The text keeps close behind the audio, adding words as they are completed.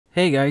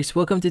Hey guys,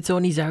 welcome to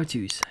Tony's How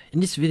To's. In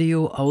this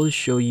video, I will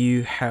show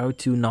you how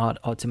to not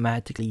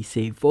automatically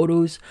save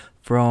photos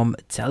from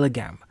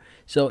Telegram.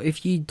 So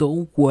if you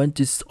don't want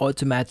to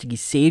automatically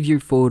save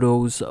your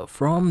photos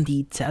from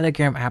the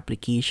Telegram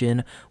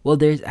application, well,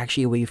 there's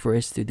actually a way for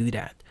us to do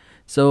that.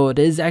 So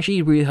this is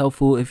actually really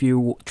helpful if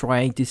you're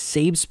trying to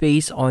save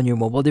space on your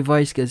mobile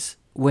device, because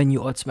when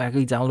you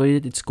automatically download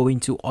it, it's going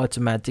to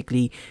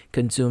automatically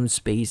consume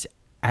space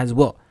as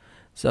well.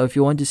 So if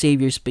you want to save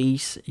your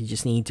space, you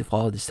just need to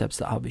follow the steps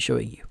that I'll be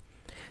showing you.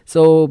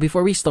 So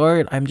before we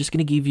start, I'm just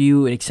going to give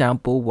you an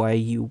example why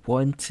you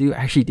want to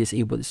actually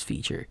disable this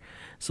feature.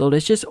 So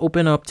let's just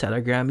open up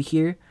Telegram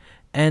here.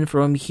 And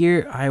from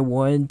here, I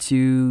want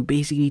to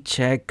basically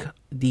check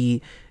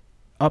the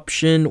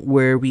option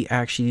where we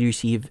actually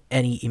receive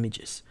any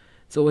images.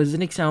 So as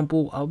an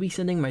example, I'll be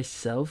sending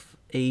myself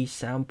a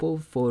sample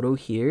photo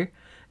here.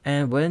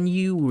 And when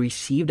you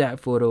receive that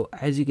photo,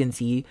 as you can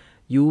see,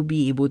 you'll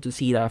be able to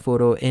see that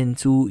photo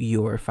into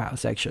your file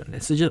section.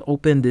 Let's just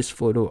open this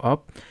photo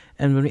up.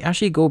 And when we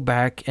actually go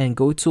back and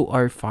go to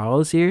our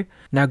files here,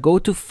 now go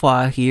to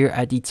file here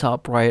at the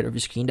top right of your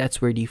screen. That's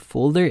where the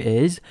folder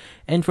is.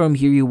 And from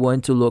here, you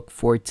want to look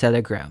for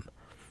Telegram.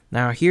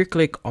 Now here,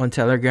 click on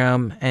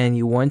Telegram and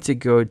you want to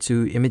go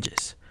to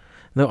images.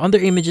 Now under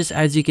images,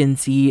 as you can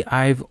see,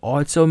 I've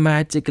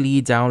automatically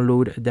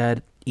downloaded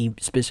that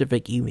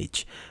specific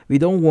image. We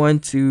don't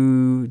want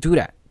to do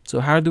that. So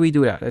how do we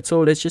do that?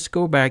 So let's just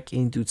go back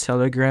into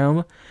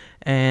Telegram,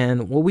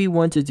 and what we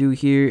want to do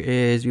here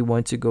is we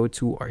want to go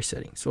to our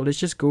settings. So let's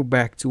just go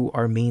back to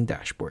our main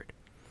dashboard.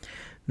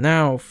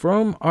 Now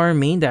from our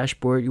main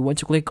dashboard, you want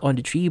to click on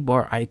the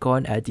 3-bar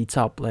icon at the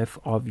top left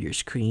of your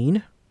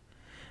screen.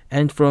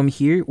 And from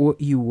here, what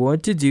you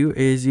want to do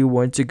is you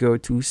want to go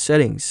to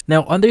settings.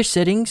 Now under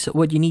settings,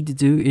 what you need to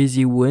do is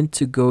you want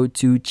to go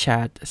to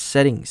chat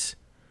settings.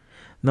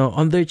 Now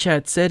under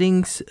chat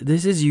settings,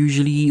 this is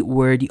usually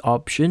where the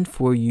option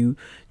for you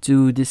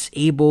to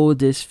disable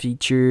this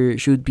feature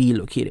should be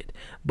located.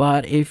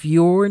 But if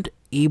you aren't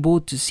able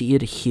to see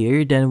it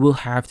here, then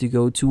we'll have to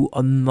go to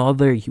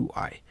another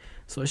UI.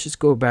 So let's just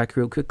go back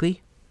real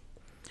quickly.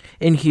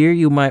 In here,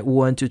 you might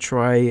want to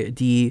try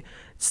the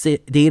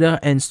data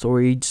and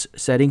storage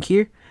setting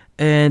here.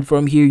 And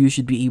from here, you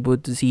should be able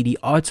to see the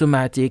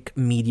automatic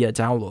media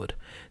download.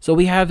 So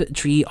we have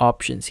 3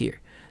 options here.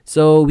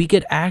 So we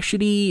could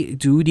actually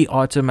do the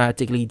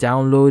automatically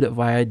download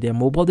via the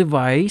mobile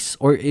device,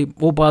 or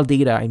mobile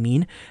data I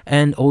mean,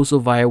 and also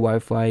via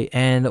Wi-Fi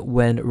and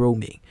when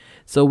roaming.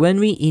 So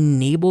when we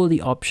enable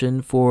the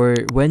option for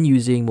when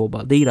using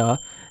mobile data,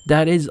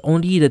 that is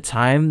only the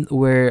time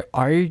where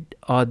our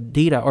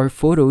data or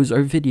photos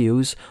or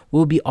videos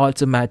will be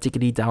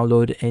automatically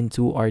downloaded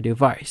into our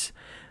device.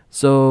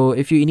 So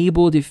if you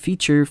enable the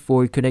feature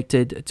for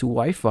connected to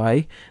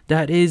Wi-Fi,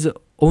 that is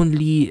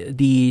only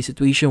the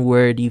situation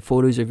where the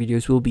photos or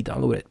videos will be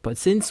downloaded. But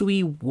since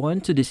we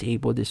want to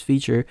disable this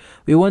feature,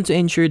 we want to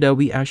ensure that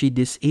we actually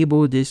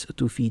disable these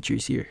 2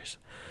 features here.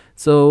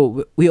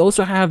 So we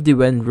also have the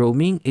when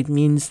roaming. It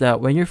means that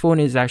when your phone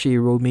is actually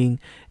roaming,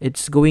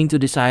 it's going to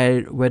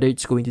decide whether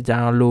it's going to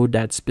download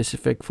that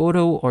specific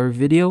photo or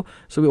video.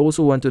 So we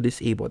also want to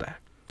disable that.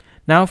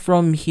 Now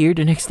from here,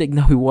 the next thing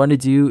that we want to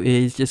do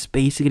is just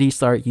basically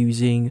start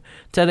using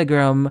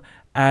Telegram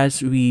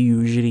as we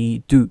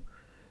usually do.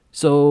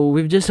 So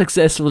we've just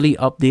successfully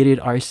updated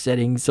our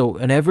settings. So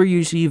whenever you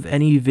receive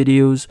any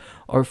videos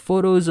or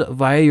photos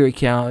via your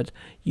account,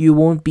 you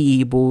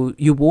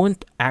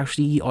won't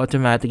actually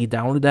automatically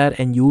download that,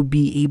 and you'll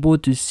be able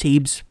to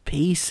save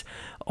space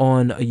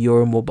on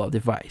your mobile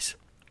device.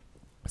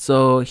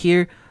 So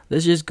here,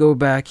 let's just go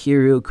back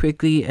here real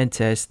quickly and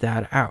test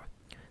that out.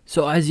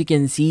 So as you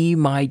can see,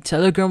 my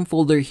Telegram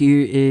folder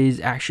here is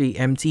actually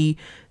empty.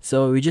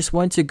 So we just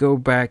want to go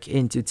back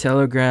into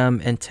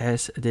Telegram and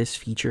test this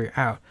feature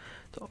out.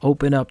 So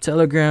open up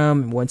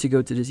Telegram, we want to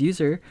go to this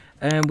user,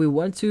 and we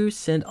want to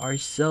send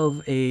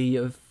ourselves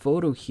a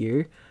photo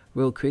here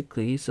real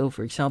quickly. So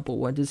for example,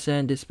 want to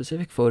send this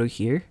specific photo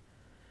here,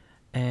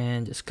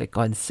 and just click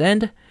on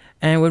send.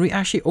 And when we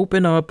actually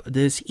open up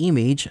this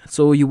image,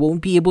 so you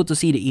won't be able to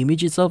see the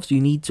image itself, so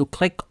you need to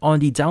click on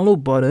the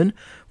download button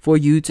for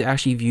you to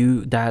actually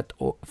view that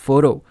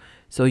photo.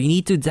 So you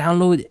need to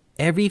download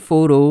every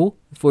photo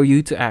for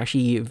you to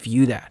actually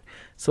view that.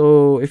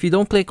 So if you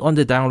don't click on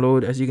the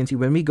download, as you can see,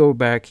 when we go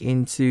back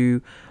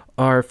into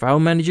our file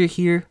manager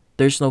here,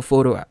 there's no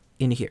photo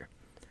in here.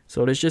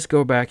 So let's just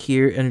go back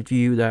here and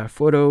view that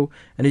photo.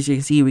 And as you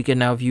can see, we can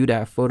now view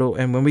that photo.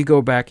 And when we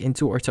go back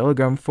into our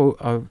Telegram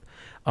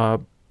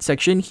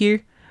section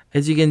here,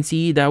 as you can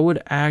see, that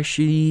would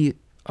actually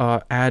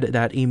add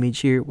that image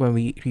here when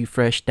we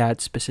refresh that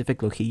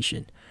specific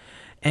location.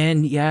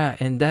 And yeah,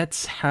 and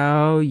that's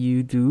how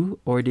you do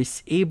or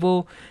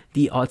disable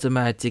the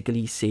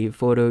automatically save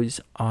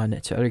photos on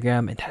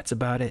Telegram, and that's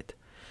about it.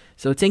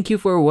 So thank you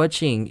for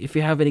watching. If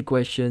you have any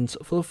questions,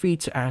 feel free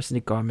to ask in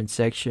the comment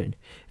section.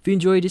 If you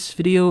enjoyed this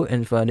video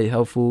and found it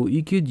helpful,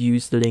 you could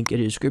use the link in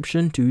the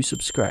description to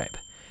subscribe.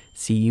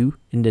 See you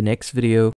in the next video.